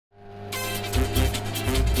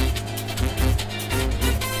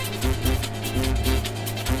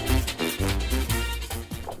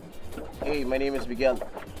my name is Miguel.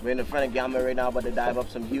 We're in the front of Gamma right now, about to dive up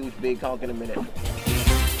some huge big conch in a minute.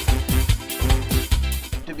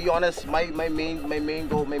 To be honest, my main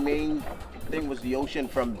goal, my main thing was the ocean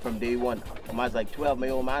from day one. When I was like 12, my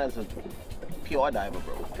old man is a pure diver,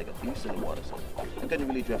 bro. Like a beast in the water, so I couldn't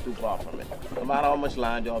really drift too far from it. No matter how much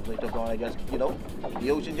line jobs I took on, I just, you know,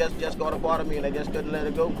 the ocean just got a part of me and I just couldn't let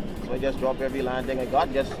it go. So I just dropped every line thing I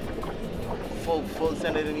got, just full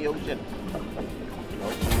centered in the ocean. You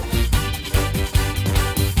know?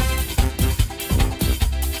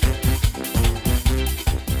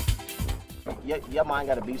 Your mind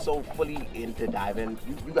gotta be so fully into diving.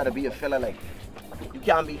 You gotta be a fella like, you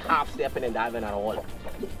can't be half stepping and diving at all.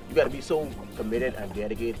 You gotta be so committed and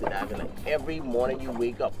dedicated to diving. Like every morning you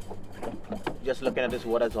wake up, just looking at this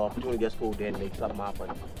water as an opportunity, just go there and make something happen.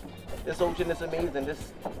 This ocean is amazing.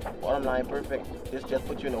 This bottom line perfect. This just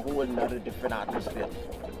puts you in a whole another different atmosphere.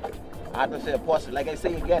 Atmosphere, like I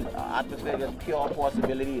say again, atmosphere just pure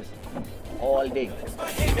possibilities all day.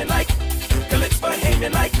 Bahamian like, Kalik's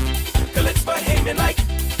Bahamian like, Kalik's Bahamian like,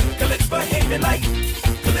 Kalik's Bahamian like,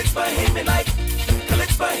 Kalik's Bahamian like.